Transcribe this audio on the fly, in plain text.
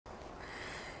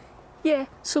Yeah,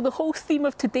 so the whole theme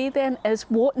of today then is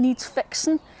what needs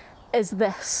fixing is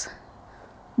this,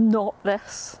 not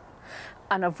this.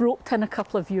 And I've roped in a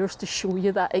couple of years to show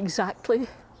you that exactly.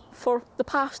 For the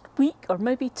past week or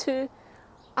maybe two,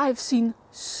 I've seen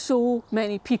so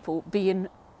many people being,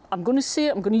 I'm going to say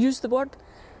it, I'm going to use the word,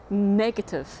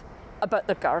 negative about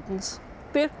their gardens.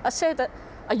 There, I said it,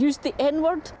 I used the N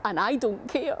word and I don't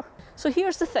care. So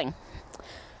here's the thing.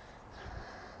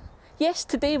 Yes,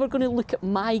 today we're going to look at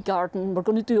my garden, we're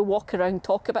going to do a walk around,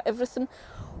 talk about everything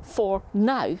for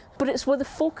now, but it's with the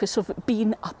focus of it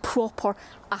being a proper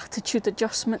attitude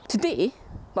adjustment. Today,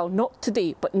 well not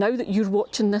today, but now that you're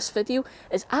watching this video,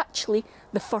 is actually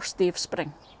the first day of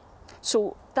spring.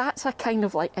 So that's a kind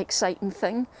of like exciting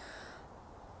thing,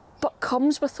 but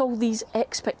comes with all these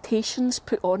expectations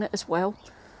put on it as well.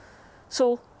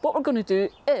 So what we're going to do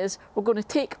is we're going to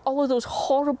take all of those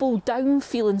horrible down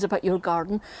feelings about your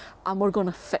garden and we're going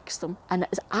to fix them. And it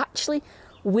is actually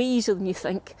way easier than you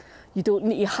think. You don't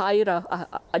need to hire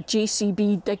a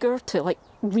JCB digger to like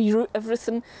reroot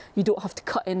everything. You don't have to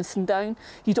cut anything down.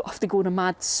 You don't have to go on a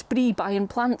mad spree buying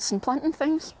plants and planting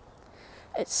things.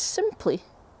 It's simply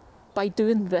by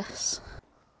doing this.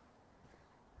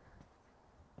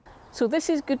 So this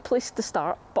is a good place to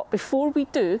start, but before we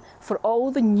do, for all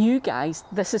the new guys,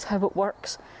 this is how it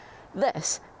works.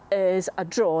 This is a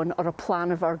drawing or a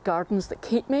plan of our gardens that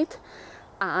Kate made,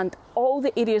 and all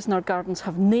the areas in our gardens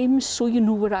have names so you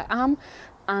know where I am,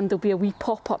 and there'll be a wee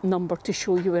pop-up number to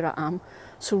show you where I am.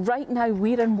 So right now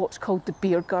we're in what's called the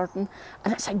beer garden,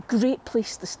 and it's a great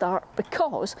place to start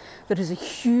because there is a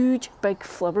huge big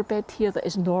flower bed here that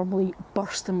is normally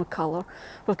bursting with colour.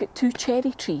 We've got two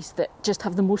cherry trees that just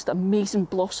have the most amazing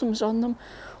blossoms on them.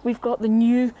 We've got the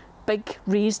new big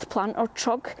raised planter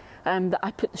truck that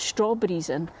I put the strawberries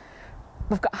in.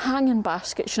 We've got hanging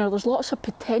baskets, you know, there's lots of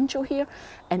potential here,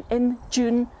 and in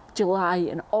June, July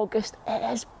and August it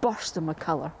is bursting with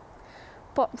colour.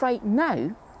 But right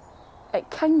now it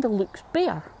kind of looks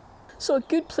bare. So a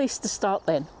good place to start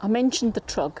then, I mentioned the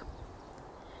trug.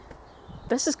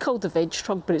 This is called the veg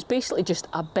trug, but it's basically just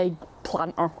a big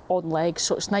planter on legs,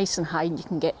 so it's nice and high and you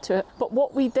can get to it. But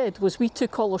what we did was we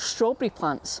took all our strawberry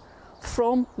plants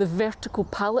from the vertical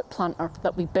pallet planter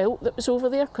that we built that was over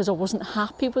there because I wasn't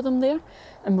happy with them there,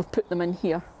 and we've put them in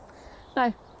here.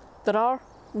 Now, there are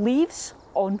leaves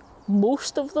on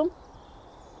most of them.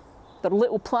 They're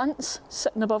little plants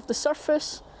sitting above the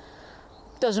surface.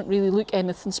 Doesn't really look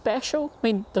anything special. I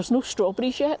mean, there's no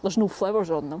strawberries yet, there's no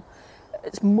flowers on them.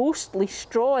 It's mostly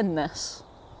straw in this.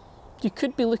 You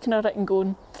could be looking at it and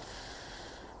going,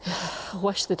 I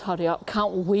wish they'd hurry up,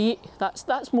 can't wait.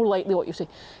 That's more likely what you say.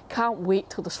 Can't wait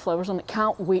till there's flowers on it,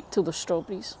 can't wait till there's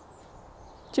strawberries.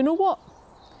 Do you know what?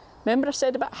 Remember I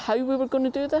said about how we were going to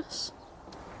do this?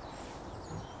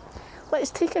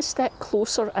 Let's take a step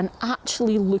closer and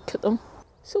actually look at them.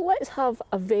 So let's have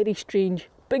a very strange,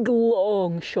 big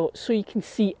long shot so you can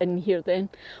see in here then.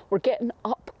 We're getting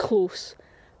up close,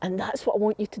 and that's what I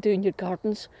want you to do in your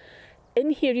gardens.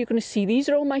 In here you're going to see these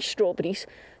are all my strawberries.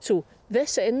 So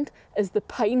this end is the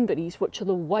pine berries, which are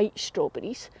the white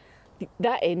strawberries.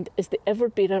 That end is the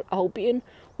Everbearer Albion,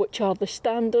 which are the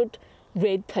standard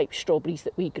red type strawberries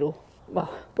that we grow.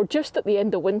 Well, we're just at the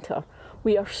end of winter.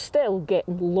 We are still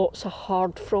getting lots of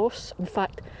hard frosts. In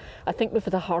fact, I think we've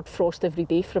had a hard frost every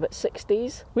day for about 6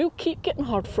 days. We'll keep getting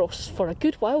hard frosts for a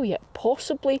good while yet,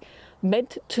 possibly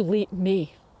mid to late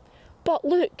May. But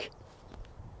look,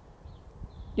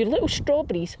 your little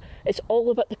strawberries, it's all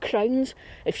about the crowns.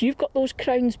 If you've got those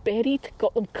crowns buried,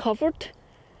 got them covered,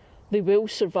 they will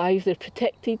survive, they're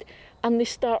protected, and they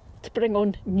start to bring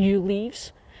on new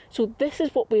leaves. So this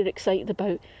is what we're excited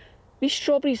about. These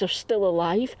strawberries are still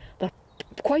alive. They're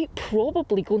quite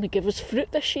probably going to give us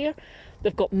fruit this year.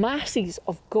 They've got masses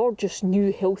of gorgeous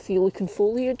new healthy looking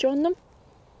foliage on them.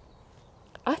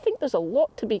 I think there's a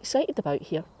lot to be excited about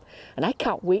here, and I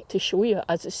can't wait to show you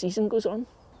as the season goes on.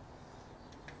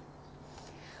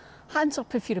 Hands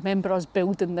up if you remember us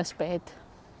building this bed.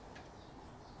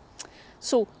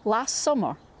 So last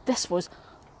summer, this was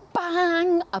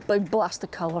bang, a big blast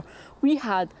of colour. We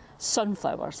had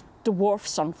sunflowers, dwarf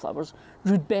sunflowers,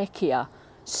 rudbeckia,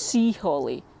 sea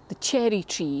holly, the cherry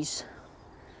trees,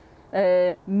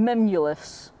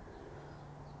 mimulus,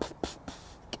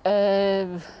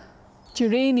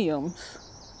 geraniums,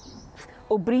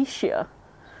 aubrietia.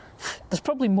 There's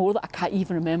probably more that I can't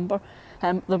even remember.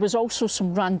 There was also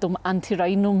some random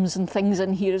antirrhinums and things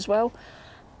in here as well.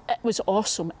 It was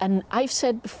awesome, and I've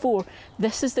said before,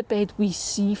 this is the bed we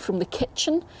see from the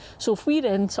kitchen. So if we're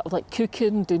in sort of like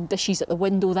cooking, doing dishes at the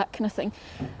window, that kind of thing,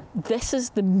 this is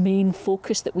the main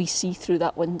focus that we see through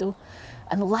that window.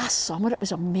 And last summer it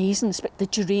was amazing, the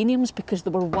geraniums, because they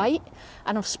were white.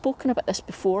 And I've spoken about this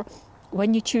before.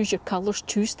 When you choose your colours,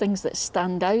 choose things that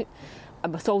stand out.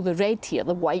 And with all the red here,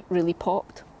 the white really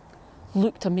popped.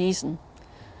 Looked amazing.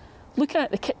 Looking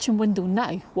out the kitchen window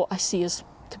now, what I see is,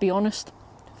 to be honest,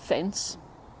 fence.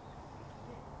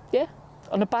 Yeah,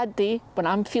 on a bad day, when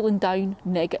I'm feeling down,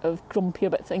 negative, grumpy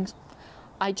about things,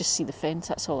 I just see the fence,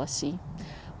 that's all I see.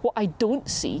 What I don't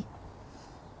see,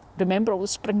 remember all the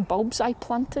spring bulbs I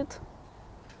planted?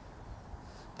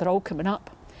 They're all coming up.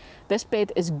 This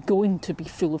bed is going to be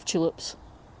full of tulips,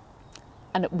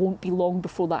 and it won't be long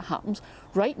before that happens.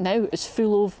 Right now it's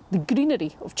full of the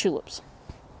greenery of tulips,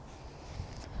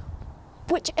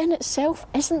 which in itself,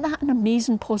 isn't that an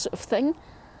amazing positive thing?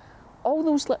 All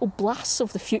those little blasts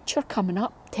of the future coming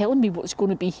up, telling me what's going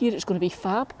to be here, it's going to be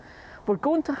fab. We're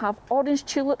going to have orange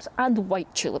tulips and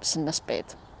white tulips in this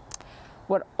bed.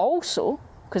 We're also,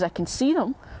 because I can see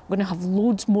them, we're going to have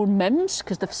loads more mims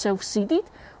because they've self-seeded,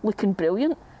 looking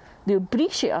brilliant. The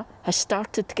Aubrietia has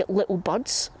started to get little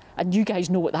buds, and you guys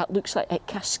know what that looks like. It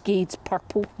cascades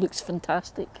purple, looks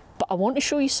fantastic. But I want to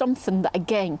show you something that,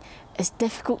 again, is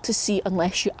difficult to see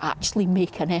unless you actually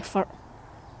make an effort.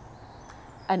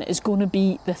 And it is going to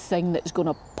be the thing that's going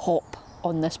to pop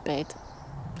on this bed.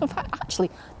 In fact,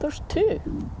 actually, there's two.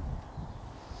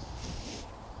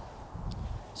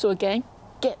 So again,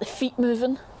 get the feet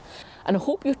moving. And I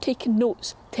hope you're taking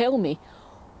notes. Tell me,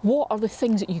 what are the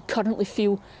things that you currently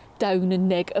feel down and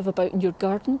negative about in your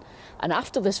garden? And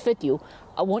after this video,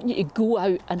 I want you to go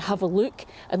out and have a look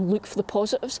and look for the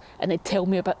positives, and then tell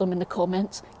me about them in the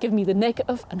comments. Give me the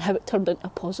negative and how it turned into a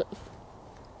positive.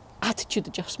 Attitude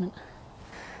adjustment.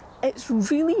 It's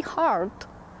really hard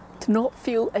to not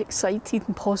feel excited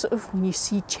and positive when you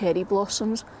see cherry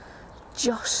blossoms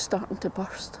just starting to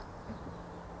burst.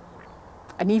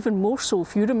 And even more so,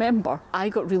 if you remember, I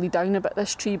got really down about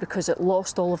this tree because it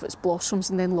lost all of its blossoms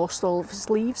and then lost all of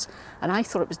its leaves, and I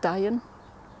thought it was dying.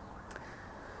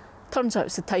 Turns out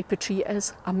it's the type of tree it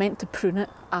is. I meant to prune it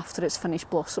after it's finished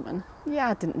blossoming. Yeah,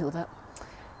 I didn't know that.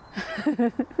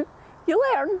 You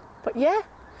learn, but yeah.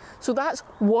 So that's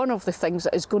one of the things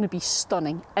that is going to be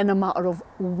stunning in a matter of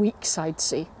weeks, I'd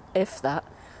say, if that.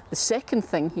 The second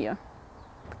thing here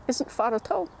isn't far at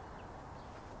all.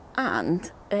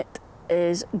 And it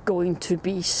is going to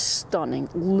be stunning.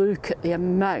 Look at the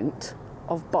amount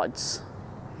of buds.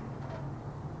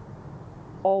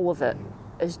 All of it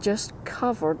is just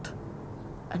covered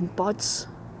in buds.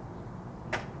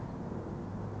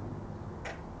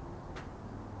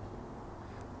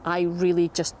 I really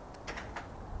just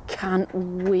can't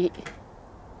wait.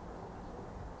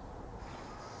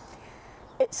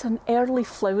 It's an early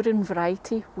flowering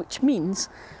variety, which means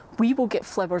we will get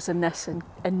flowers in this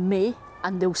in May,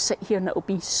 and they'll sit here and it'll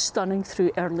be stunning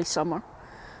through early summer.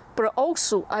 But it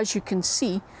also, as you can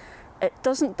see, it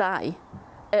doesn't die.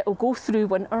 It'll go through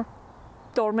winter,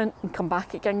 dormant, and come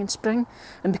back again in spring.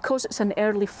 And because it's an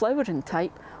early flowering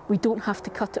type, we don't have to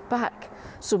cut it back.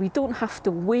 So we don't have to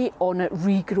wait on it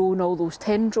regrowing all those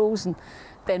tendrils and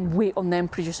then wait on them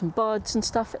producing buds and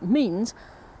stuff. It means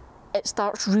it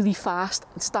starts really fast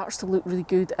and starts to look really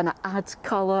good, and it adds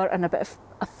colour and a bit of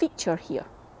a feature here.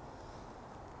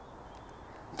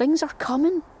 Things are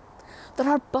coming. There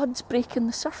are buds breaking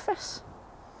the surface.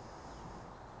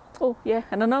 Oh yeah,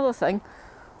 and another thing,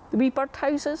 the wee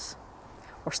birdhouses.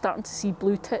 We're starting to see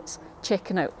blue tits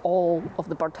checking out all of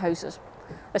the birdhouses.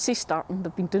 I say starting,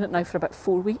 they've been doing it now for about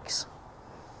 4 weeks.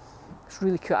 It's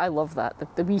really cool, I love that.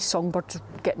 The wee songbirds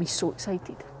get me so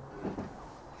excited.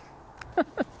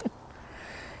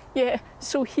 Yeah,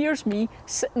 so here's me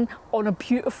sitting on a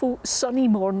beautiful sunny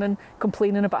morning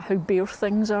complaining about how bare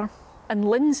things are. And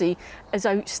Lindsay is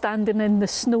out standing in the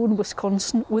snow in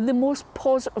Wisconsin with the most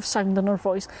positive sound in her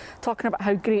voice, talking about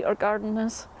how great our garden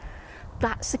is.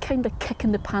 That's the kind of kick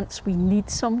in the pants we need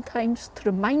sometimes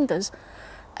to remind us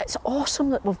it's awesome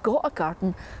that we've got a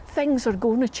garden. Things are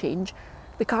going to change.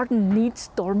 The garden needs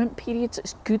dormant periods.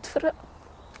 It's good for it.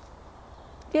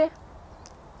 Yeah.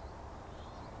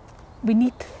 We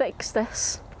need to fix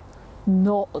this,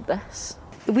 not this.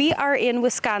 We are in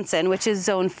Wisconsin, which is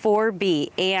zone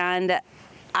 4B, and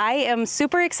I am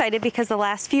super excited because the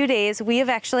last few days we have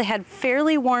actually had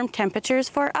fairly warm temperatures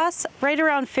for us, right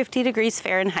around 50 degrees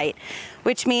Fahrenheit,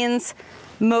 which means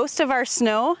most of our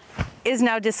snow is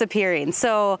now disappearing.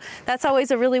 So that's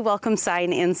always a really welcome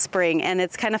sign in spring, and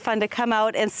it's kind of fun to come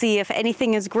out and see if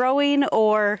anything is growing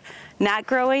or not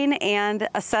growing and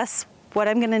assess what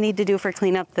I'm gonna need to do for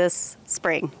cleanup this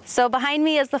spring. So behind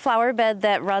me is the flower bed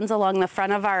that runs along the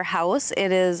front of our house.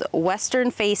 It is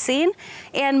western facing,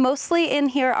 and mostly in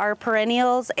here are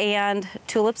perennials and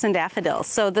tulips and daffodils.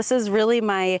 So this is really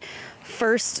my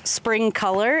first spring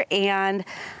color, and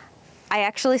I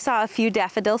actually saw a few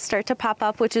daffodils start to pop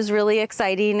up, which is really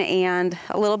exciting and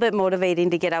a little bit motivating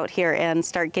to get out here and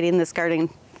start getting this garden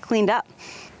cleaned up.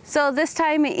 So this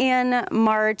time in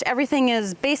March, everything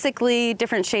is basically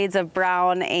different shades of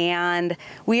brown, and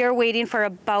we are waiting for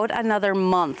about another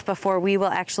month before we will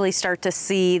actually start to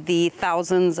see the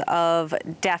thousands of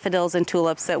daffodils and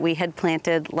tulips that we had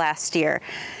planted last year.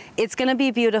 It's gonna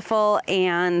be beautiful,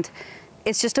 and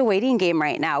it's just a waiting game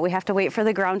right now. We have to wait for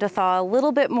the ground to thaw a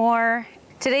little bit more.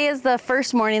 Today is the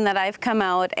first morning that I've come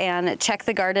out and checked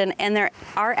the garden, and there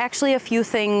are actually a few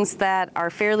things that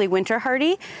are fairly winter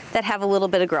hardy that have a little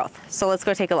bit of growth. So let's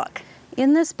go take a look.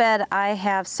 In this bed, I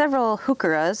have several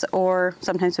heucheras, or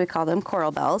sometimes we call them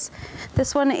coral bells.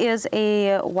 This one is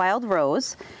a wild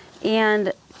rose,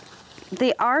 and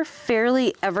they are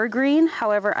fairly evergreen.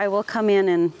 However, I will come in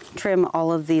and trim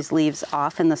all of these leaves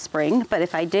off in the spring. But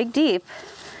if I dig deep,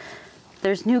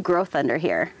 there's new growth under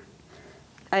here.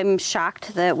 I'm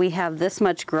shocked that we have this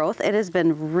much growth. It has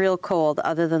been real cold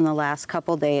other than the last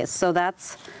couple days. So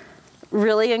that's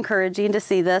really encouraging to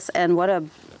see this, and what a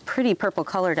pretty purple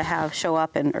color to have show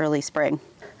up in early spring.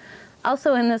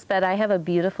 Also in this bed, I have a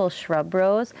beautiful shrub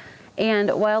rose. And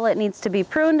while it needs to be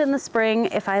pruned in the spring,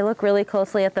 if I look really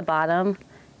closely at the bottom,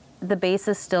 the base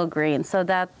is still green. So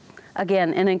that,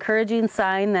 again, an encouraging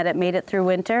sign that it made it through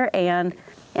winter, and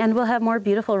we'll have more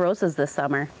beautiful roses this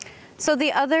summer. So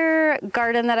the other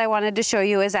garden that I wanted to show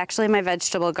you is actually my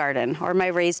vegetable garden, or my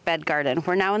raised bed garden.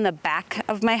 We're now in the back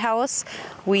of my house.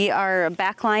 We are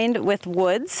backlined with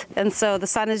woods, and so the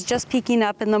sun is just peeking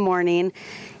up in the morning.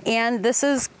 And this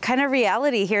is kind of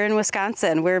reality here in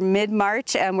Wisconsin. We're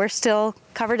mid-March and we're still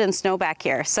covered in snow back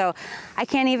here. So I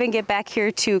can't even get back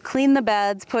here to clean the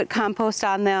beds, put compost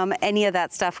on them, any of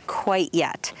that stuff quite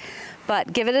yet.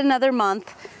 But give it another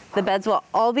month, the beds will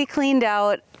all be cleaned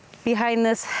out. Behind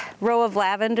this row of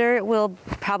lavender, we'll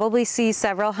probably see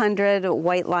several hundred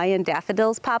white lion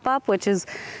daffodils pop up, which is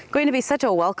going to be such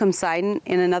a welcome sign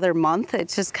in another month.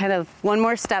 It's just kind of one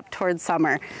more step towards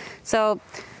summer. So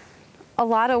a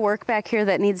lot of work back here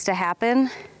that needs to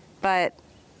happen, but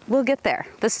we'll get there.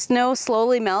 The snow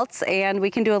slowly melts and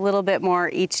we can do a little bit more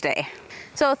each day.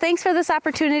 So thanks for this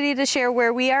opportunity to share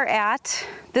where we are at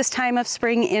this time of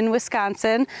spring in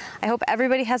Wisconsin. I hope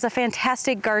everybody has a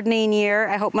fantastic gardening year.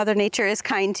 I hope Mother Nature is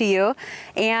kind to you,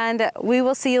 and we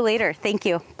will see you later. Thank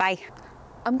you. Bye.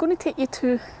 I'm going to take you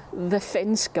to the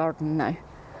fence garden now,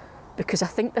 because I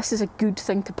think this is a good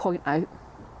thing to point out,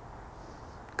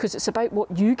 because it's about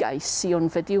what you guys see on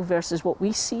video versus what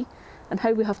we see, and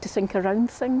how we have to think around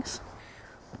things.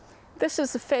 This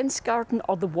is the fence garden,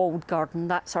 or the walled garden.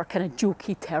 That's our kind of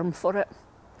jokey term for it.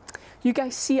 You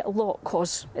guys see it a lot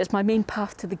because it's my main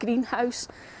path to the greenhouse.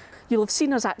 You'll have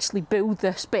seen us actually build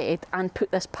this bed and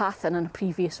put this path in a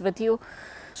previous video.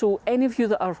 So any of you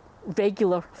that are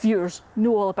regular viewers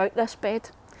know all about this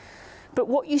bed. But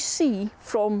what you see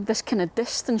from this kind of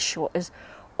distance shot is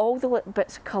all the little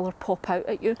bits of colour pop out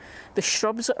at you. The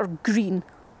shrubs that are green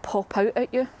pop out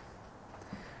at you.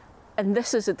 And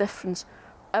this is the difference.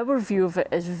 Our view of it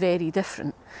is very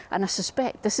different, and I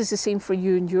suspect this is the same for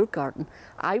you in your garden.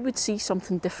 I would see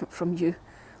something different from you.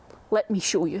 Let me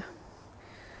show you.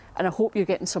 And I hope you're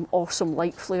getting some awesome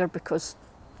light flare, because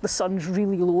the sun's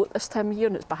really low at this time of year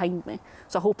and it's behind me.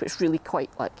 So I hope it's really quite,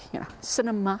 like, you know,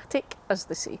 cinematic, as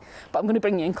they say. But I'm going to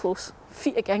bring you in close.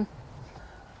 Feet again.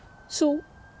 So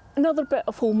another bit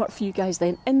of homework for you guys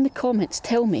then. In the comments,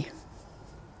 tell me,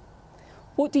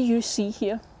 what do you see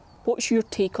here? What's your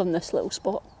take on this little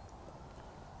spot?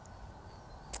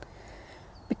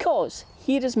 Because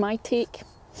here is my take.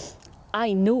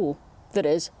 I know there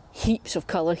is heaps of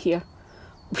colour here.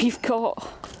 We've got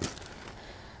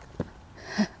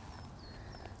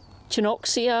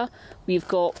Chinoxia, we've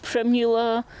got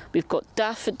Primula, we've got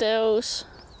daffodils,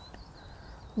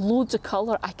 loads of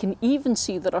colour. I can even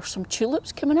see there are some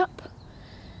tulips coming up.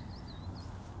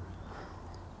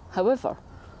 However,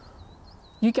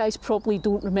 you guys probably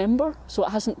don't remember, so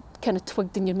it hasn't kind of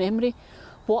twigged in your memory.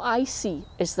 What I see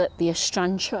is that the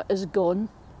Astrantia is gone.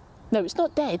 Now, it's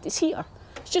not dead, it's here.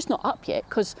 It's just not up yet,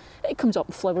 because it comes up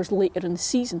in flowers later in the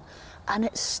season, and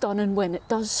it's stunning when it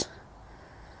does.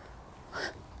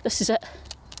 This is it.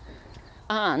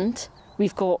 And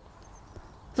we've got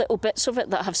little bits of it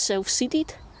that have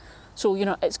self-seeded. So, you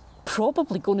know, it's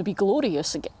probably going to be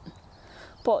glorious again.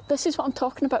 But this is what I'm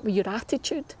talking about with your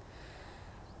attitude.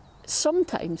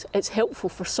 sometimes it's helpful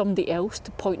for somebody else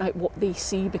to point out what they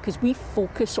see, because we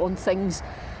focus on things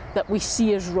that we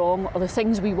see as wrong, or the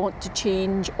things we want to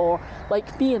change. Or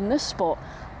like me in this spot,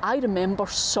 I remember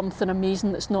something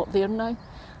amazing that's not there now.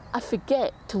 I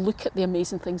forget to look at the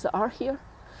amazing things that are here.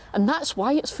 And that's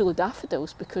why it's full of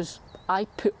daffodils, because I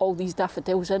put all these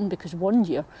daffodils in because one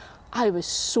year I was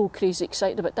so crazy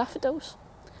excited about daffodils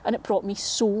and it brought me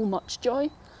so much joy.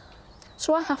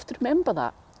 So I have to remember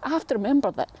that. I have to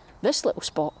remember that this little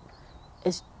spot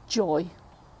is joy.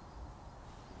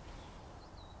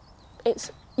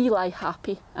 It's Eli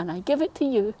happy, and I give it to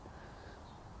you.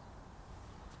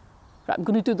 Right, I'm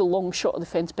going to do the long shot of the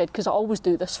fence bed because I always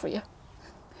do this for you.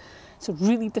 It's a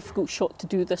really difficult shot to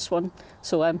do, this one,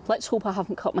 so let's hope I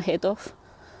haven't cut my head off.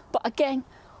 But again,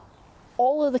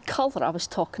 all of the colour I was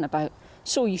talking about.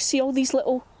 So you see all these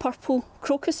little purple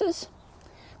crocuses?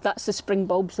 That's the spring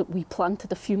bulbs that we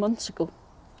planted a few months ago.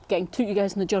 Again, took you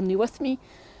guys on the journey with me.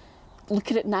 Look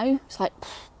at it now, it's like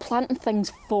planting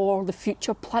things for the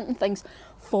future, planting things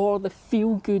for the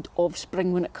feel-good of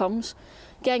spring when it comes.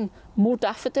 Again, more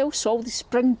daffodils, so all these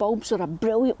spring bulbs are a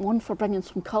brilliant one for bringing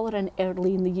some colour in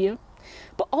early in the year.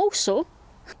 But also,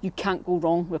 you can't go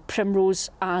wrong with primrose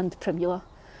and primula.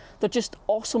 They're just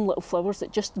awesome little flowers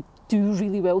that just do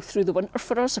really well through the winter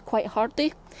for us. They're quite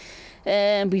hardy.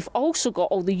 We've also got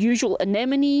all the usual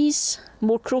anemones,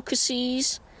 more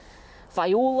crocuses,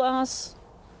 violas,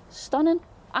 stunning,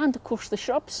 and of course the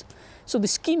shrubs. So the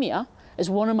schemia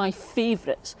is one of my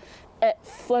favourites. It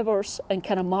flowers in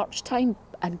kind of March time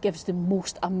and gives the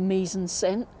most amazing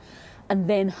scent, and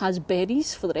then has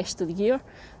berries for the rest of the year,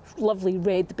 lovely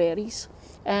red berries.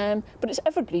 But it's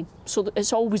evergreen, so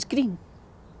it's always green.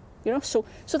 You know, so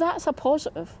that's a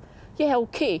positive. Yeah,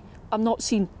 okay, I'm not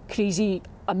seeing crazy,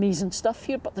 amazing stuff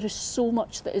here, but there is so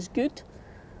much that is good.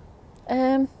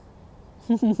 I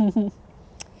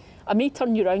may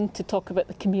turn you around to talk about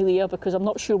the camellia because I'm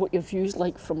not sure what your view's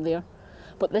like from there,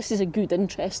 but this is a good,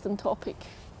 interesting topic.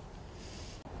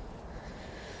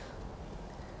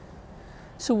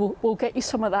 So we'll get you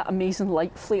some of that amazing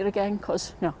light flare again,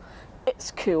 because, you know,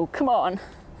 it's cool. Come on.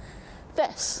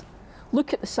 This,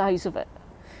 look at the size of it.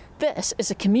 This is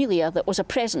a camellia that was a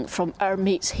present from our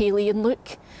mates Hayley and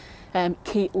Luke.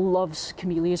 Kate loves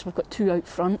camellias. We've got two out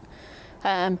front.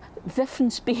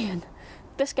 Difference being,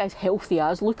 this guy's healthy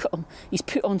as, look at him. He's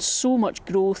put on so much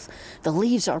growth. The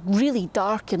leaves are really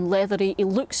dark and leathery. He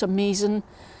looks amazing.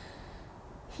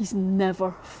 He's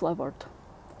never flowered.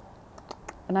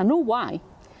 And I know why.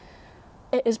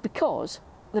 It is because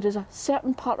there is a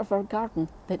certain part of our garden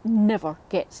that never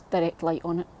gets direct light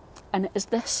on it. And it is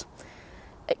this.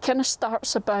 It kind of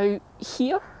starts about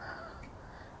here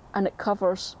and it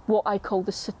covers what I call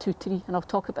the pituitary, and I'll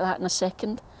talk about that in a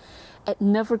second. It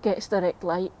never gets direct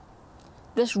light.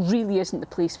 This really isn't the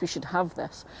place we should have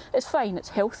this. It's fine, it's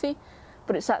healthy,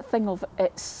 but it's that thing of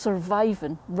it's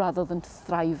surviving rather than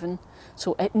thriving.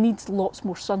 So it needs lots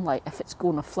more sunlight if it's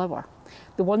going to flower.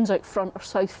 The ones out front are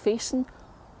south facing,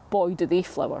 boy do they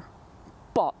flower.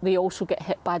 But they also get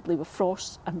hit badly with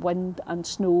frost and wind and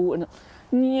snow, and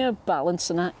yeah,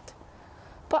 balancing act.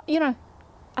 But you know,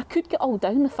 I could get all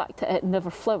down the fact that it never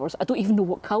flowers. I don't even know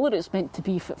what colour it's meant to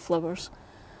be if it flowers.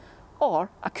 Or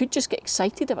I could just get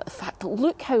excited about the fact that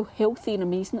look how healthy and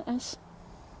amazing it is.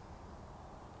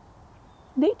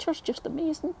 Nature's just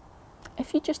amazing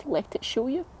if you just let it show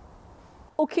you.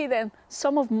 Okay then,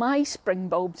 some of my spring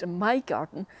bulbs in my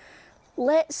garden.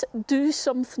 Let's do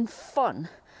something fun.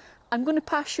 I'm going to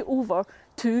pass you over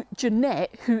to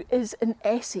Jeanette, who is in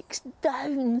Essex,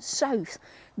 down south.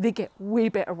 They get way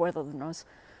better weather than us.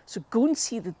 So go and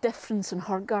see the difference in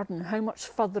her garden and how much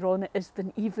further on it is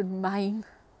than even mine.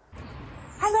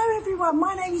 Hello everyone,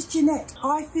 my name is Jeanette.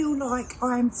 I feel like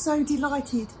I am so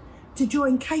delighted to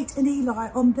join Kate and Eli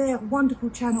on their wonderful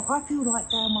channel. I feel like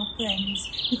they're my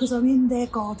friends because I'm in their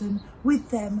garden with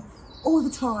them all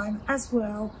the time as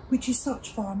well, which is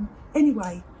such fun.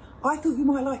 Anyway, I thought you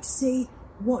might like to see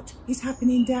what is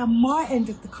happening down my end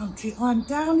of the country. I'm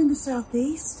down in the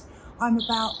southeast. I'm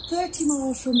about 30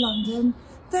 miles from London,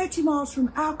 30 miles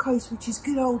from our coast, which is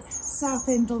good old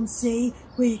Southend-on-Sea,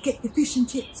 where you get your fish and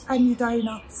chips and your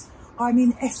donuts. I'm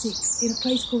in Essex, in a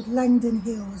place called Langdon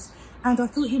Hills, and I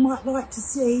thought you might like to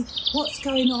see what's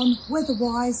going on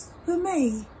weather-wise for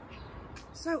me.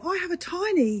 So I have a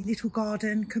tiny little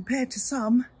garden compared to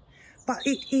some, but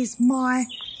it is my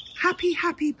happy,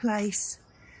 happy place.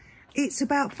 It's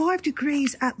about 5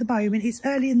 degrees at the moment. It's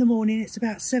early in the morning, it's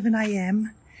about 7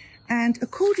 AM. And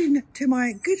according to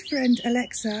my good friend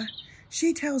Alexa,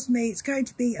 she tells me it's going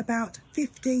to be about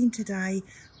 15 today.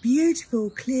 Beautiful,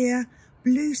 clear,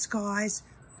 blue skies,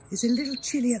 It's a little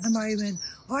chilly at the moment.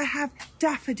 I have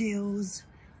daffodils.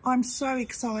 I'm so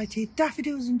excited.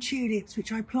 Daffodils and tulips,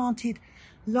 which I planted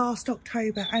last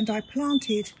October, and I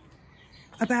planted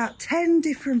about 10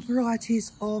 different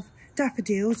varieties of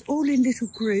daffodils, all in little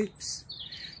groups.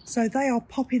 So they are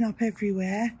popping up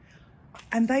everywhere,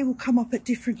 and they will come up at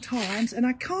different times. And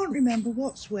I can't remember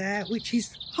what's where, which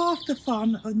is half the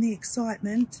fun and the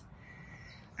excitement.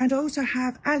 And I also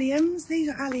have alliums. These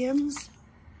are alliums.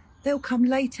 They'll come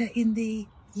later in the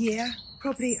year,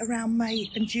 probably around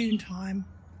May and June time.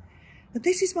 But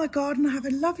this is my garden. I have a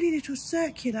lovely little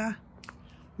circular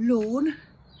lawn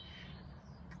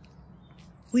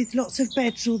with lots of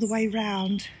beds all the way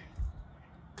round.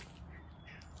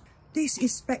 This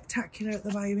is spectacular at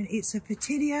the moment. It's a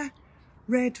Petilia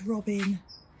Red Robin.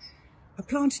 I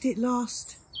planted it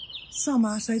last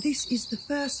summer, so this is the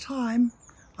first time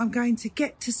I'm going to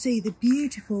get to see the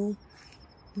beautiful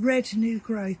red new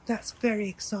growth. That's very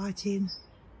exciting.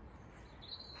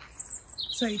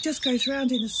 So it just goes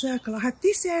round in a circle. I have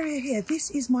this area here. This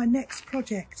is my next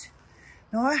project.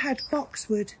 Now I had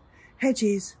boxwood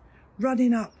hedges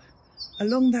running up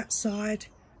along that side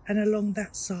and along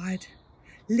that side,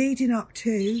 leading up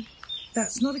to,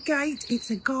 that's not a gate,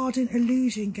 it's a garden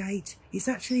illusion gate. It's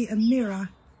actually a mirror,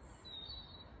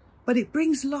 but it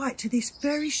brings light to this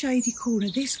very shady corner.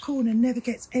 This corner never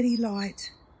gets any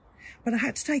light. But I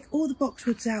had to take all the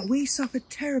boxwoods out. We suffered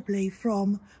terribly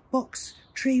from box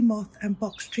tree moth and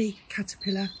box tree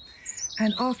caterpillar.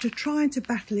 And after trying to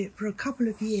battle it for a couple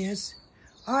of years,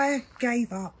 I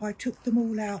gave up. I took them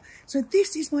all out. So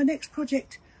this is my next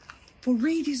project for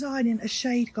redesigning a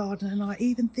shade garden. And I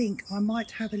even think I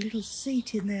might have a little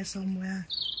seat in there somewhere.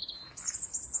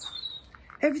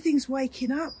 Everything's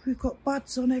waking up. We've got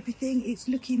buds on everything. It's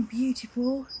looking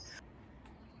beautiful.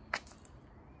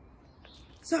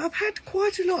 So I've had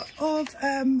quite a lot of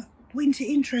winter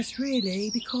interest really,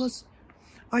 because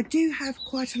I do have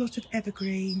quite a lot of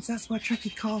evergreens. That's my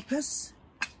Trachycarpus.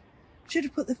 Should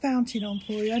have put the fountain on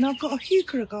for you. And I've got a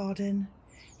heuchera garden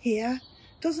here.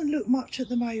 Doesn't look much at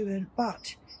the moment,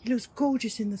 but it looks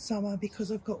gorgeous in the summer because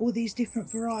I've got all these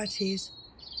different varieties,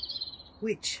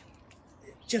 which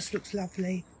just looks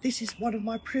lovely. This is one of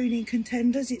my pruning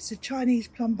contenders. It's a Chinese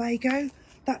plumbago.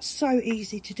 That's so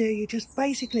easy to do. You just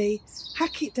basically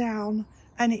hack it down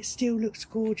and it still looks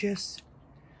gorgeous.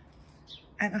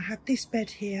 And I have this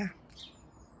bed here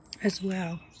as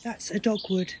well. That's a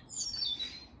dogwood.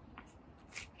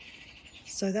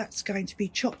 So that's going to be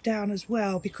chopped down as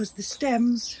well because the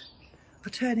stems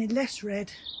are turning less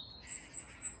red.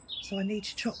 So I need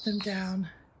to chop them down.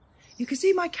 You can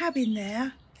see my cabin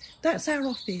there. That's our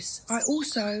office. I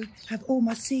also have all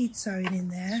my seeds sown in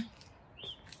there.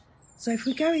 So if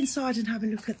we go inside and have a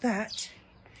look at that,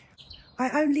 I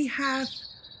only have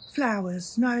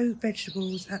flowers, no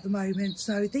vegetables at the moment.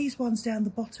 So these ones down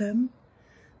the bottom,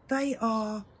 they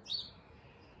are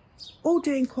all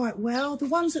doing quite well. The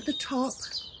ones at the top,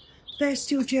 they're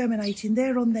still germinating.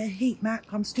 They're on their heat mat.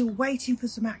 I'm still waiting for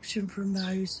some action from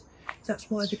those.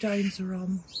 That's why the domes are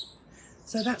on.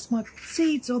 So that's my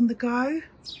seeds on the go.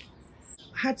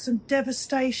 I had some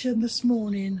devastation this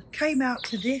morning. Came out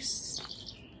to this.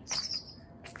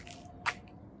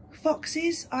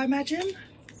 Foxes, I imagine,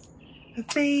 have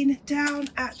been down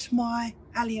at my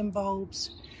allium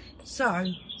bulbs. So,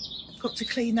 got to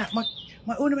clean that.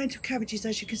 My ornamental cabbages,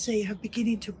 as you can see, have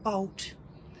beginning to bolt.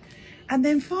 And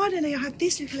then finally, I have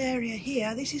this little area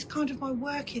here. This is kind of my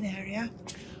working area.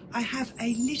 I have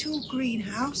a little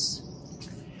greenhouse,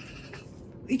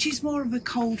 which is more of a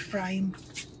cold frame.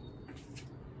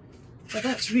 But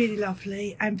that's really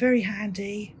lovely and very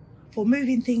handy for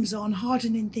moving things on,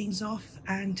 hardening things off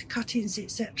and cuttings,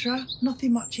 etc.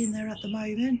 Nothing much in there at the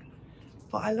moment,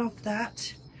 but I love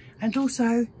that. And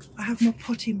also I have my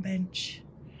potting bench,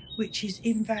 which is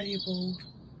invaluable.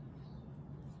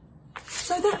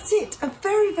 So that's it, a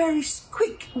very, very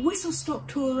quick whistle-stop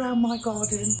tour around my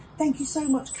garden. Thank you so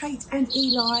much, Kate and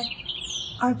Eli.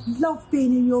 I've loved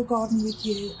being in your garden with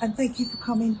you, and thank you for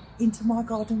coming into my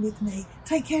garden with me.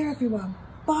 Take care, everyone.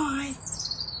 Bye.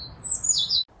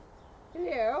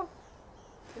 Hello.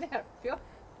 Can I help you?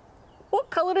 What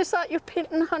colour is that you're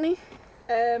painting, honey?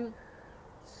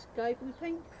 Sky blue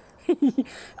pink.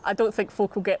 I don't think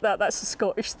folk will get that. That's a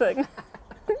Scottish thing.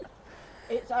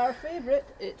 It's our favourite.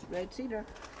 It's red cedar.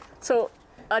 So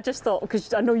I just thought,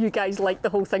 because I know you guys like the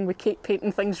whole thing with Kate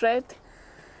painting things red.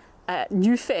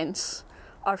 New fence.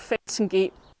 Our fencing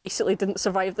gate basically didn't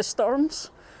survive the storms.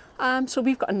 So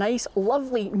we've got a nice,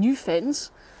 lovely new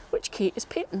fence, which Kate is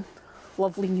painting.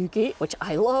 Lovely new gate, which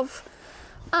I love.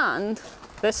 And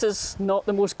this is not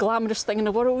the most glamorous thing in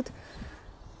the world.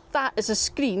 That is a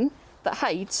screen that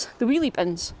hides the wheelie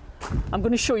bins. I'm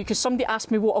going to show you because somebody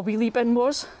asked me what a wheelie bin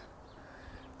was.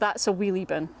 That's a wheelie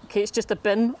bin. Okay, it's just a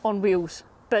bin on wheels.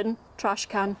 Bin, trash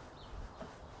can.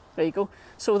 There you go.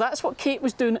 So that's what Kate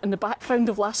was doing in the background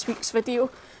of last week's video.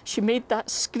 She made that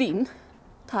screen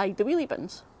to hide the wheelie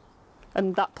bins.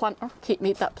 And that planter, Kate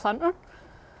made that planter.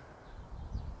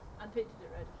 And painted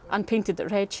it red. And painted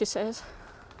it red, she says.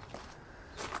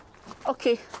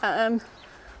 Okay, I'm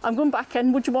going back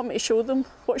in. What do you want me to show them?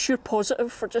 What's your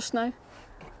positive for just now?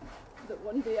 That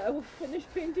one day I will finish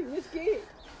painting this gate.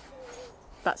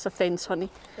 That's a fence, honey.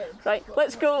 Right,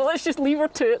 let's go. Let's just leave her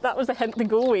to it. That was the hint to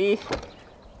go away.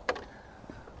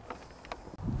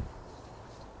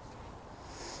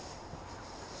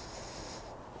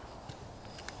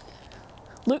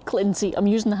 Look, Lindsay, I'm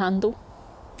using the handle.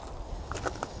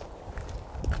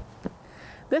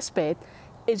 This bed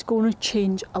is going to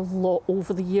change a lot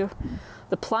over the year.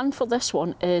 The plan for this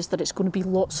one is that it's going to be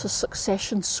lots of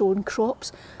succession sown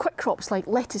crops, quick crops like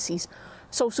lettuces.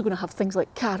 It's also going to have things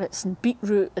like carrots and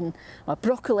beetroot and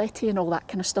broccoletti and all that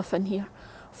kind of stuff in here.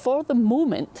 For the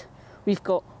moment, we've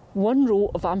got one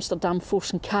row of Amsterdam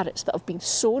force and carrots that have been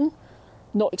sown,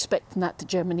 not expecting that to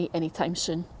germinate anytime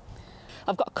soon.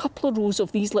 I've got a couple of rows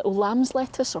of these little lamb's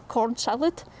lettuce or corn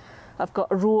salad. I've got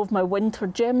a row of my winter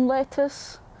gem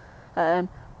lettuce.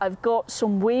 I've got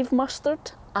some wave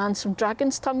mustard and some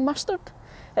dragon's tongue mustard.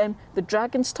 The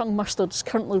dragon's tongue mustard is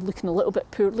currently looking a little bit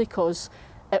poorly because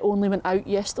it only went out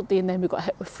yesterday and then we got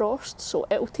hit with frost, so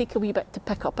it'll take a wee bit to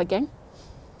pick up again.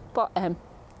 But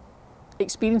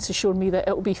experience has shown me that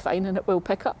it'll be fine and it will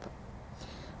pick up.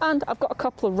 And I've got a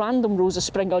couple of random rows of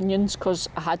spring onions because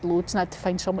I had loads and I had to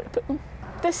find somewhere to put them.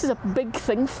 This is a big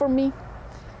thing for me.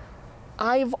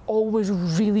 I've always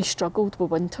really struggled with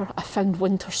winter. I found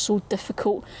winter so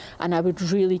difficult and I would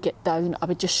really get down. I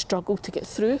would just struggle to get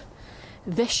through.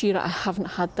 This year I haven't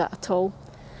had that at all.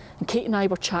 And Kate and I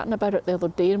were chatting about it the other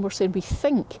day and we're saying we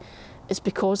think it's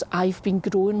because I've been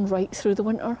growing right through the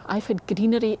winter. I've had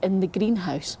greenery in the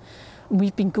greenhouse and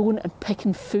we've been going and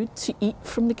picking food to eat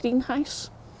from the greenhouse.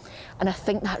 And I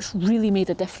think that's really made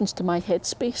a difference to my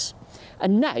headspace.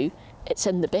 And now it's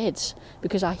in the beds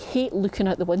because I hate looking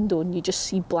out the window and you just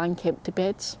see blank empty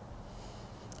beds.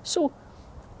 So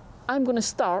I'm going to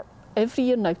start every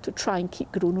year now to try and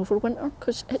keep growing over winter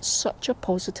because it's such a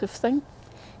positive thing.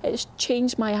 It's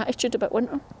changed my attitude about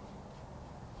winter.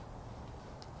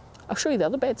 I'll show you the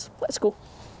other beds. Let's go.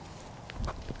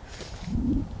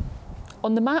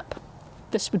 On the map,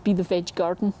 this would be the veg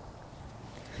garden.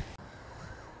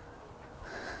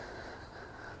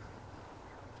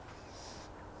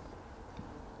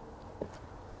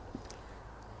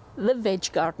 The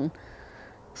veg garden,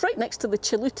 right next to the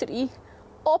chaluterie,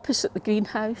 opposite the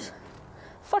greenhouse.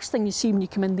 First thing you see when you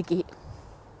come in the gate.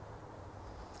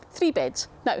 3 beds.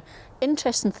 Now,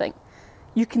 interesting thing,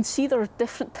 you can see there are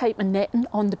different type of netting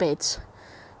on the beds.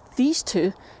 These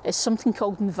two is something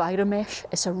called Enviromesh.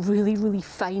 It's a really, really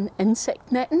fine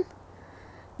insect netting.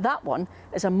 That one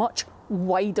is a much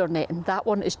wider netting. That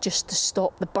one is just to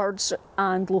stop the birds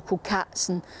and local cats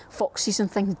and foxes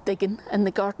and things digging in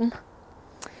the garden.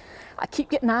 I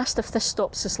keep getting asked if this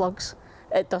stops the slugs.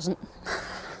 It doesn't.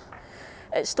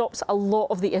 It stops a lot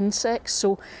of the insects,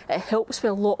 so it helps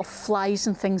with a lot of flies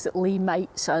and things that lay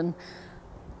mites and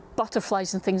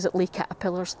butterflies and things that lay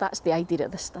caterpillars. That's the idea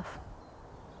of this stuff.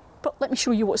 But let me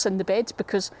show you what's in the beds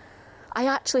because I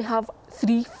actually have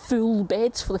 3 full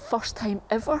beds for the first time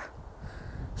ever.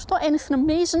 It's not anything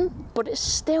amazing, but it's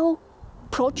still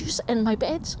produce in my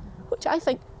beds, which I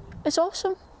think is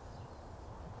awesome.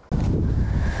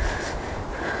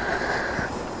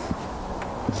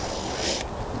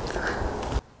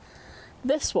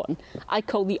 This one I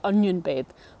call the onion bed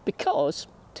because,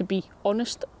 to be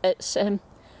honest, it's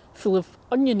full of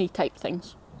oniony type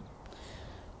things.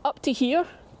 Up to here,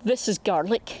 this is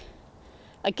garlic.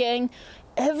 Again,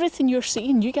 everything you're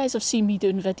seeing, you guys have seen me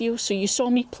doing videos, so you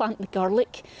saw me plant the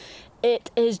garlic.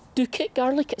 It is Ducat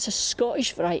garlic, it's a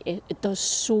Scottish variety. It does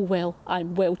so well,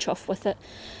 I'm well chuffed with it.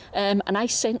 And I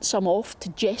sent some off to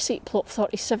Jessie at plot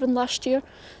 37 last year,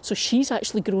 so she's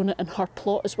actually grown it in her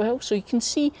plot as well, so you can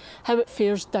see how it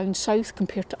fares down south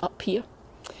compared to up here.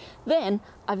 Then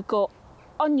I've got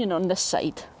onion on this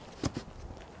side.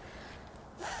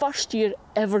 First year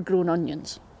ever grown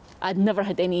onions. I'd never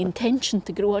had any intention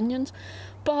to grow onions,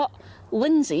 but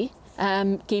Lindsay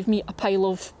gave me a pile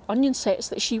of onion sets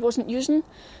that she wasn't using.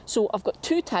 So I've got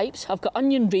 2 types. I've got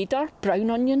onion radar,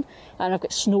 brown onion, and I've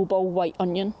got snowball white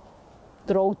onion.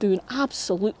 They're all doing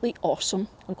absolutely awesome.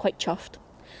 I'm quite chuffed.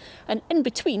 And in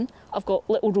between, I've got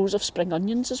little rows of spring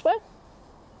onions as well.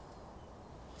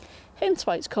 Hence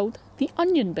why it's called the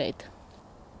onion bed.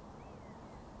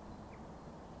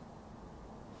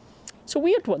 It's a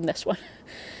weird one, this one,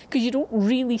 because you don't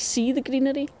really see the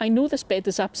greenery. I know this bed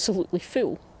is absolutely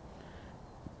full,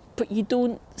 but you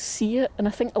don't see it. And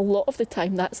I think a lot of the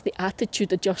time that's the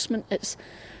attitude adjustment. It's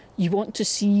you want to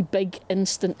see big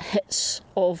instant hits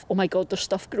of, oh my God, there's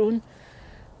stuff growing.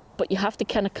 But you have to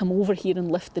kind of come over here and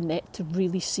lift the net to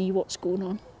really see what's going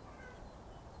on.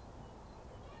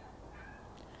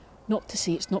 Not to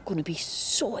say it's not going to be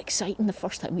so exciting the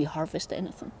first time we harvest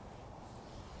anything.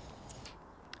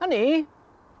 Honey,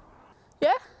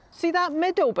 Yeah? see that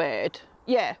middle bed?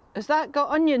 Yeah, has that got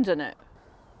onions in it?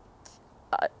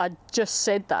 I just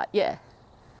said that, yeah.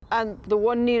 And the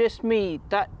one nearest me,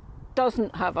 that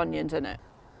doesn't have onions in it.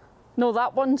 No,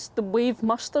 that one's the wave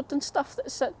mustard and stuff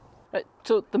that's it. Right,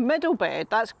 so the middle bed,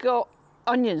 that's got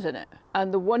onions in it.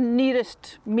 And the one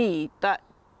nearest me, that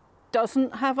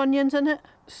doesn't have onions in it.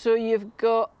 So you've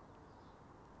got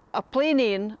a plain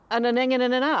in and an ing and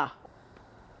an ah.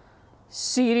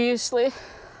 Seriously?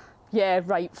 Yeah,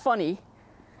 right, funny.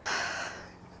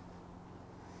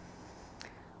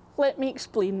 Let me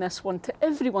explain this one to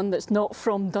everyone that's not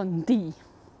from Dundee.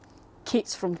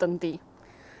 Kate's from Dundee.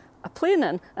 A plain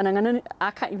in and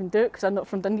I can't even do it because I'm not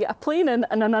from Dundee. A plain in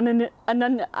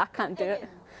and I can't do it.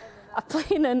 A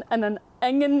plain in and an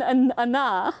ing and an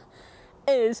ah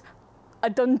is a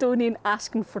Dundonian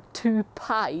asking for two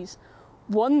pies.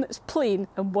 One that's plain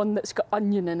and one that's got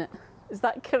onion in it. Is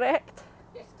that correct?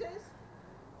 Yes, it is.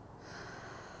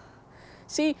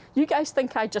 See, you guys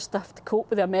think I just have to cope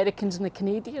with the Americans and the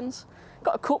Canadians.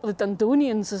 Got to cope with the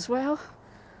Dundonians as well.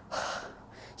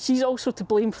 She's also to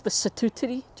blame for the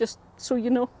statutory, just so you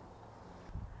know.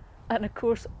 And of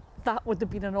course, that would have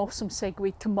been an awesome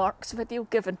segue to Mark's video,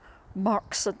 given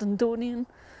Mark's a Dundonian.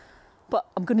 But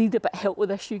I'm going to need a bit of help with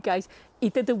this, you guys. He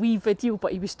did a wee video,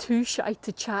 but he was too shy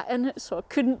to chat in it, so I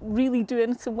couldn't really do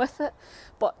anything with it.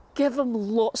 But give him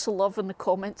lots of love in the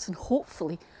comments, and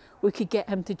hopefully we could get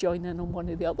him to join in on one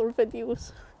of the other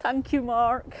videos. Thank you,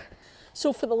 Mark.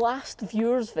 So for the last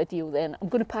viewers video then, I'm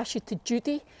going to pass you to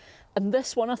Judy. And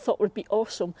this one I thought would be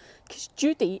awesome, because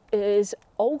Judy is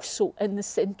also in the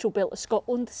central belt of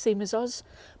Scotland, the same as us,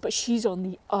 but she's on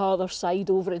the other side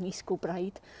over in East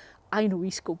Kilbride. I know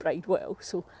East Kilbride well,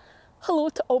 so hello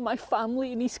to all my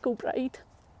family in East Kilbride.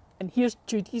 And here's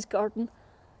Judy's garden.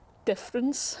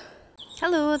 Difference.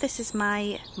 Hello, this is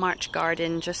my March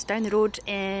garden just down the road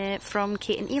from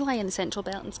Kate and Eli in the Central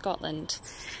Belt in Scotland.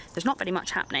 There's not very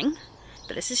much happening,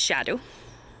 but this is Shadow,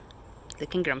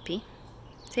 looking grumpy.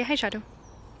 Say hi, Shadow.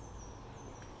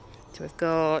 So we've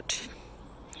got,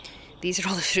 these are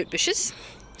all the fruit bushes,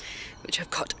 which have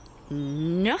got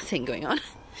nothing going on.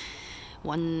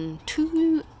 1,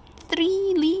 2,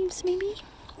 3 leaves maybe.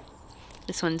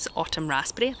 This one's autumn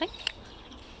raspberry, I think.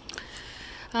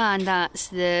 And that's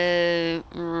the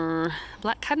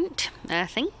blackcurrant, I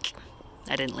think.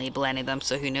 I didn't label any of them,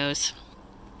 so who knows.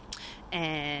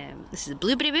 This is a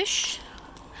blueberry bush.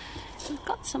 We've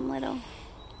got some little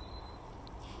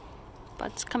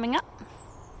buds coming up.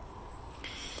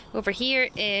 Over here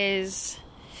is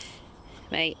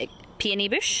my peony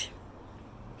bush.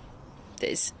 That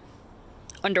is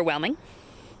underwhelming.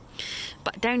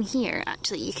 But down here,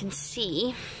 actually, you can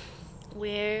see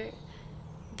where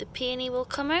the peony will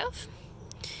come out of.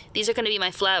 These are going to be my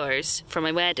flowers for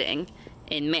my wedding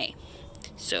in May.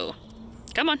 So,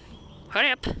 come on,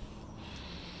 hurry up.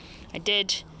 I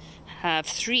did have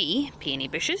 3 peony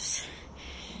bushes.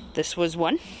 This was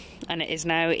one, and it is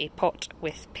now a pot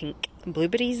with pink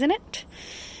blueberries in it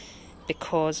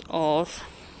because of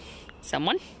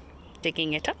someone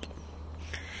digging it up.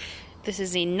 This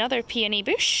is another peony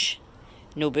bush.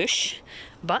 No bush,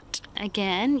 but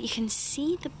again, you can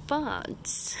see the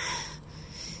buds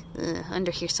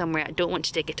under here somewhere. I don't want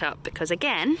to dig it up because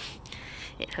again,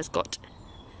 it has got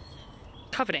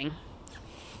covering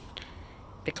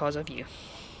because of you.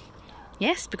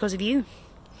 Yes, because of you.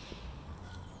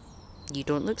 You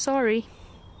don't look sorry.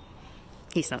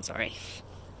 He's not sorry.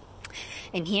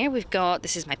 In here we've got,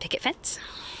 this is my picket fence,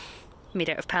 made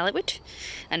out of pallet wood,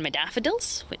 and my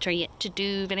daffodils, which are yet to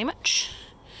do very much.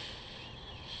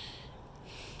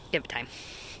 Give it time.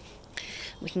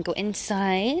 We can go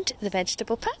inside the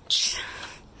vegetable patch.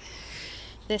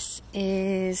 This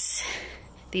is,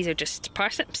 these are just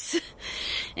parsnips,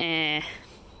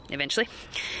 eventually.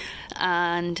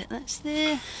 And that's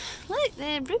the, look,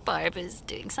 the rhubarb is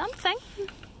doing something.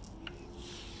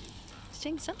 It's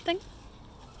doing something.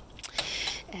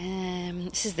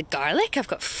 This is the garlic. I've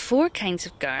got 4 kinds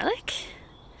of garlic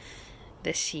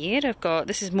this year. I've got,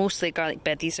 this is mostly a garlic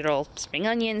bed. These are all spring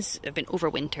onions. They've been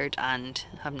overwintered and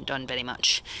haven't done very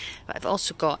much. But I've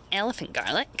also got elephant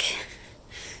garlic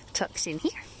tucked in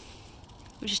here,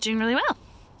 which is doing really well.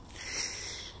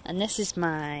 And this is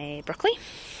my broccoli,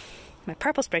 my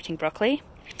purple sprouting broccoli.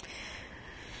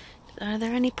 Are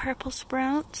there any purple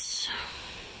sprouts?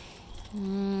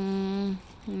 No.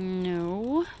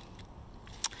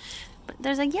 But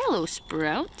there's a yellow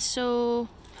sprout, so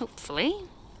hopefully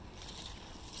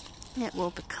it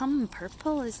will become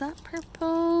purple. Is that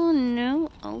purple?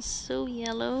 No, also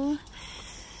yellow.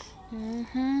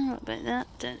 What about that?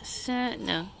 That's,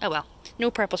 no. Oh well, no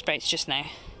purple sprouts just now.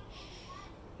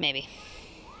 Maybe.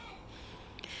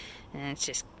 And it's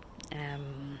just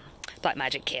black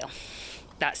magic kale.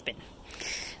 That's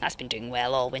been doing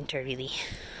well all winter, really.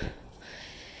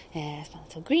 It's my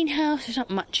little greenhouse. There's not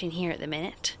much in here at the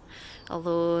minute,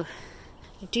 although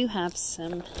I do have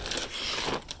some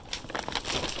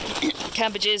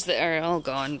cabbages that are all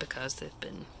gone because they've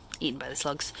been eaten by the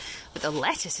slugs. But the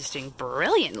lettuce is doing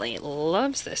brilliantly. It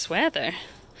loves this weather.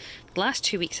 The last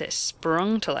 2 weeks it's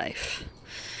sprung to life.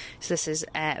 So this is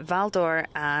Valdor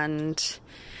and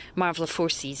Marvel of Four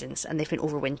Seasons, and they've been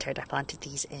overwintered. I planted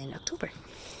these in October.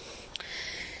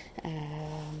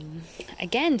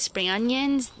 Again, spring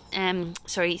onions,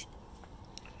 sweet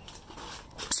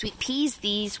peas.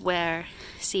 These were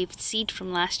saved seed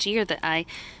from last year that I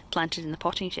planted in the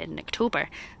potting shed in October,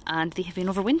 and they have been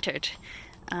overwintered.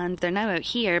 And they're now out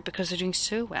here because they're doing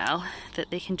so well that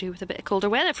they can do with a bit of colder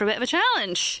weather for a bit of a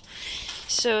challenge.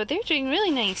 So they're doing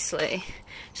really nicely.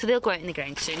 So they'll go out in the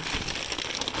ground soon.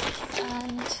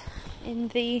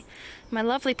 And in my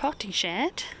lovely potting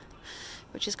shed,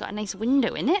 which has got a nice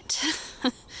window in it,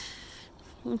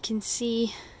 you can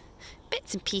see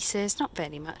bits and pieces, not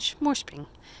very much, more spring,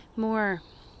 more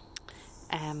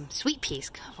sweet peas,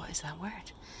 God, what is that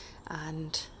word?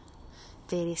 And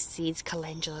various seeds,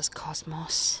 calendulas,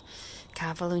 cosmos,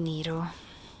 cavolo nero,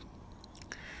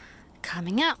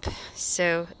 coming up.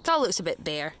 So it all looks a bit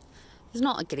bare. There's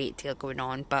not a great deal going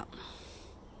on, but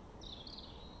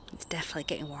it's definitely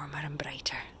getting warmer and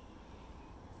brighter.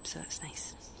 So it's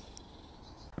nice.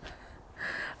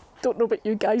 Don't know about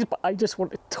you guys, but I just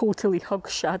want to totally hug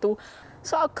Shadow.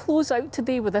 So I'll close out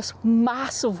today with this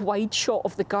massive wide shot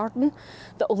of the garden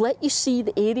that will let you see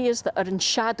the areas that are in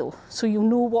shadow, so you'll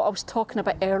know what I was talking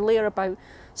about earlier about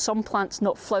some plants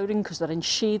not flowering because they're in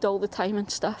shade all the time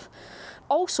and stuff.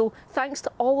 Also, thanks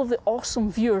to all of the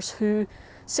awesome viewers who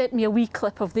sent me a wee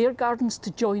clip of their gardens to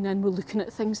join in with looking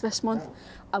at things this month.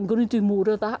 I'm going to do more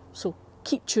of that, so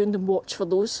keep tuned and watch for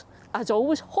those. As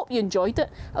always, hope you enjoyed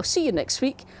it. I'll see you next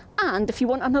week, and if you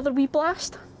want another wee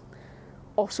blast,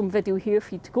 awesome video here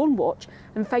for you to go and watch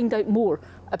and find out more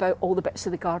about all the bits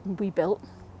of the garden we built.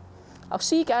 I'll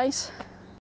see you guys.